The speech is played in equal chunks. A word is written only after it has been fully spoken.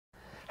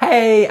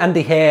Hey,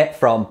 Andy here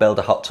from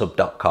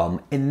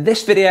builderhottub.com. In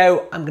this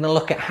video, I'm going to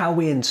look at how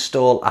we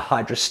install a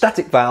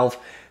hydrostatic valve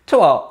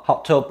to our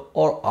hot tub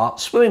or our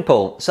swimming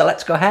pool. So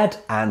let's go ahead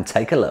and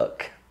take a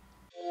look.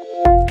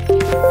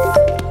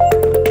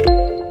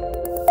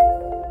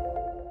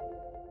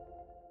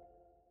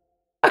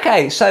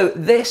 Okay, so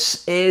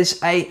this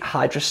is a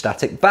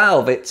hydrostatic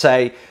valve. It's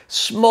a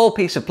small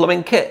piece of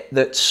plumbing kit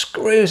that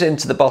screws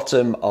into the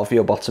bottom of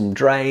your bottom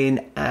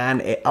drain,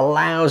 and it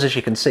allows, as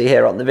you can see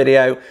here on the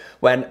video,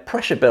 when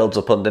pressure builds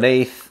up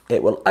underneath,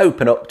 it will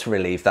open up to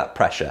relieve that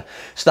pressure.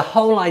 So the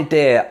whole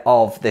idea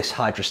of this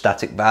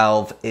hydrostatic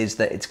valve is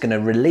that it's going to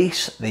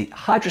release the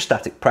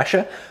hydrostatic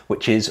pressure,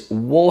 which is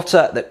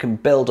water that can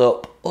build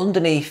up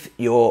underneath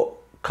your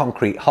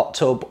concrete hot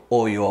tub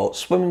or your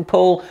swimming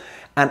pool.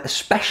 And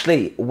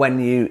especially when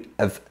you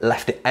have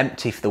left it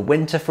empty for the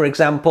winter, for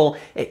example,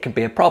 it can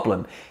be a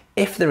problem.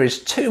 If there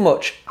is too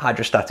much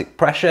hydrostatic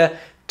pressure,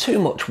 too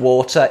much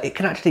water, it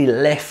can actually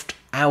lift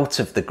out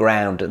of the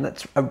ground, and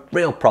that's a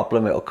real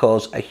problem. It'll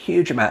cause a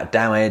huge amount of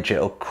damage,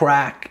 it'll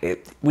crack,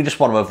 we just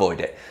want to avoid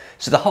it.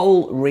 So the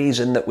whole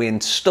reason that we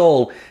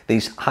install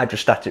these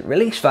hydrostatic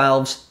release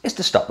valves is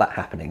to stop that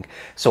happening.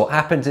 So what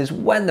happens is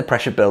when the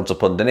pressure builds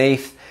up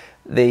underneath,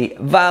 the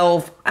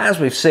valve, as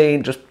we've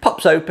seen, just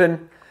pops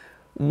open.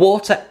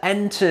 Water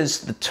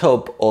enters the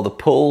tub or the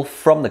pool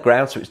from the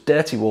ground, so it's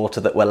dirty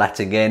water that we're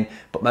letting in,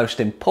 but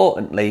most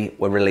importantly,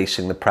 we're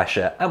releasing the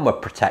pressure and we're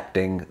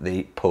protecting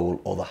the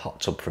pool or the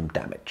hot tub from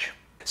damage.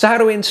 So how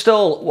do we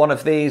install one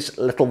of these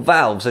little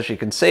valves? As you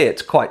can see,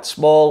 it's quite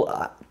small.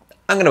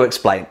 I'm going to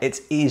explain.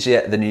 It's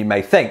easier than you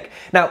may think.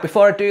 Now,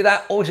 before I do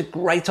that, always a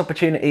great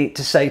opportunity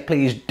to say,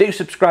 please do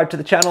subscribe to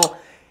the channel.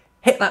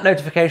 Hit that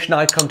notification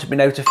icon to be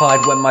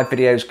notified when my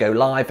videos go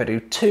live. I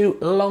do 2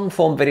 long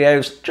form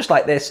videos just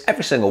like this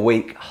every single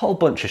week, a whole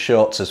bunch of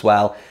shorts as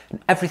well.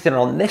 And everything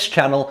on this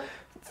channel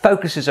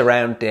focuses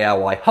around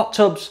DIY hot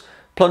tubs,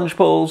 plunge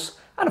pools,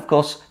 and of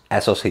course, air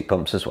source heat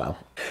pumps as well.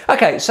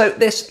 Okay, so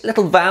this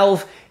little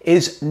valve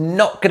is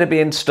not going to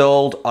be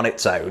installed on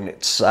its own.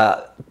 It's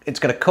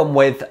going to come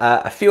with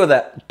a few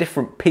other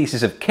different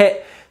pieces of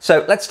kit.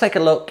 So let's take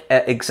a look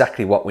at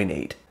exactly what we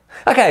need.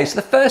 Okay, so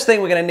the first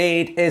thing we're going to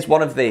need is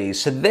one of these.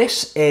 So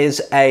this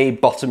is a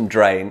bottom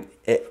drain.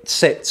 It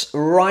sits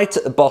right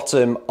at the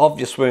bottom of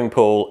your swimming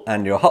pool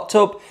and your hot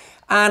tub,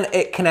 and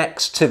it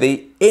connects to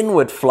the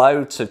inward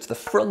flow, so to the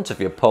front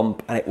of your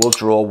pump, and it will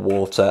draw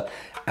water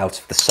out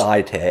of the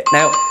side here.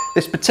 Now,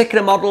 this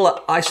particular model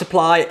that I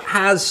supply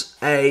has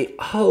a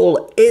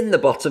hole in the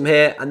bottom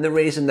here, and the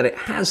reason that it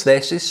has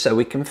this is so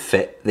we can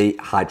fit the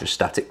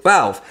hydrostatic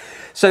valve.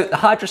 So the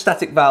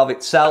hydrostatic valve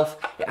itself,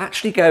 it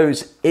actually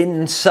goes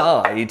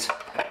inside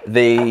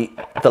the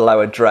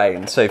lower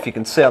drain. So if you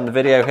can see on the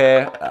video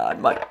here, I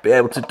might be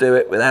able to do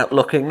it without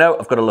looking. No,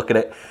 I've got to look at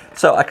it.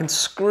 So I can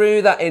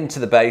screw that into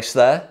the base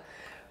there.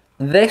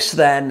 This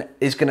then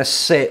is going to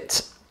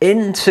sit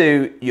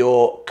into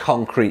your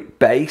concrete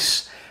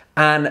base,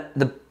 and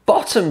the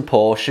bottom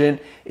portion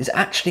is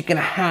actually going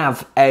to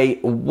have a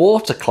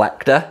water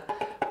collector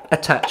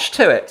attached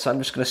to it. So I'm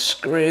just going to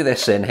screw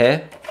this in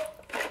here.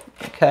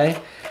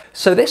 Okay,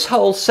 so this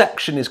whole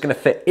section is going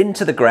to fit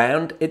into the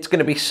ground. It's going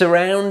to be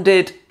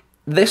surrounded,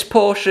 this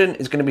portion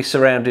is going to be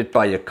surrounded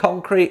by your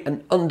concrete,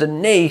 and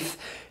underneath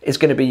is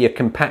going to be your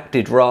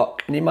compacted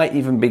rock, and you might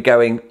even be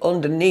going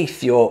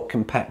underneath your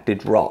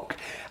compacted rock.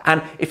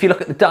 And if you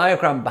look at the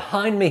diagram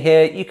behind me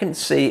here, you can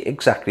see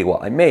exactly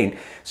what I mean.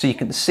 So you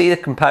can see the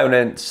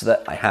components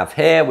that I have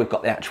here. We've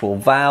got the actual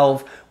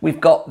valve,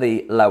 we've got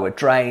the lower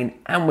drain,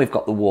 and we've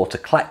got the water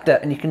collector,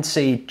 and you can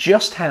see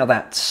just how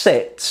that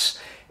sits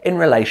in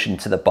relation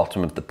to the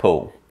bottom of the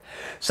pool.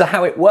 So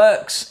how it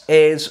works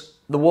is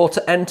the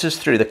water enters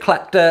through the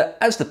collector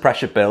as the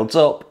pressure builds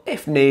up,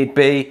 if need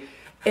be,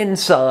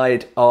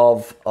 inside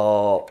of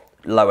our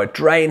lower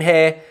drain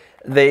here.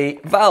 The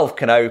valve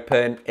can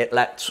open, it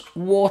lets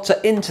water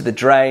into the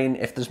drain.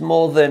 If there's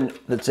more than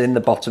that's in the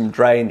bottom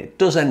drain, it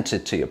does enter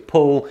to your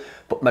pool,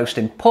 but most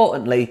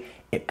importantly,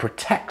 it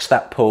protects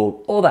that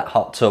pool or that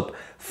hot tub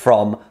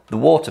from the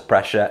water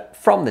pressure,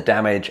 from the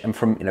damage, and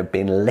from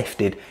being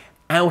lifted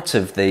out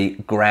of the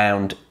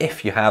ground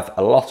if you have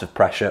a lot of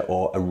pressure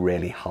or a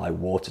really high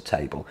water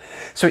table.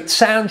 So it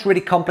sounds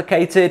really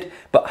complicated,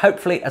 but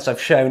hopefully, as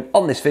I've shown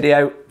on this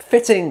video,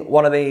 fitting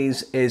one of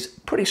these is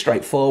pretty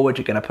straightforward.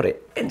 You're going to put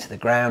it into the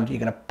ground,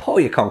 you're going to pour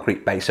your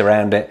concrete base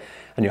around it,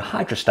 and your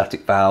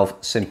hydrostatic valve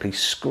simply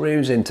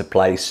screws into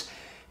place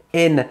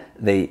in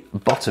the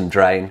bottom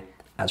drain,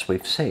 as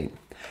we've seen.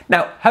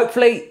 Now,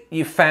 hopefully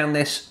you found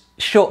this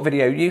short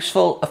video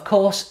useful. Of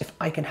course, if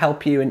I can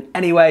help you in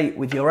any way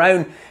with your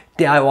own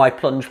DIY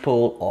plunge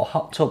pool or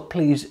hot tub,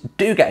 please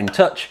do get in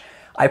touch.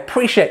 I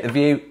appreciate the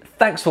view.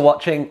 Thanks for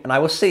watching, and I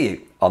will see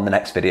you on the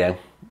next video.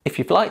 If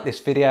you've liked this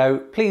video,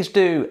 please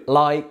do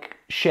like,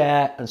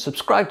 share, and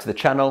subscribe to the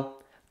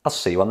channel. I'll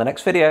see you on the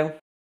next video.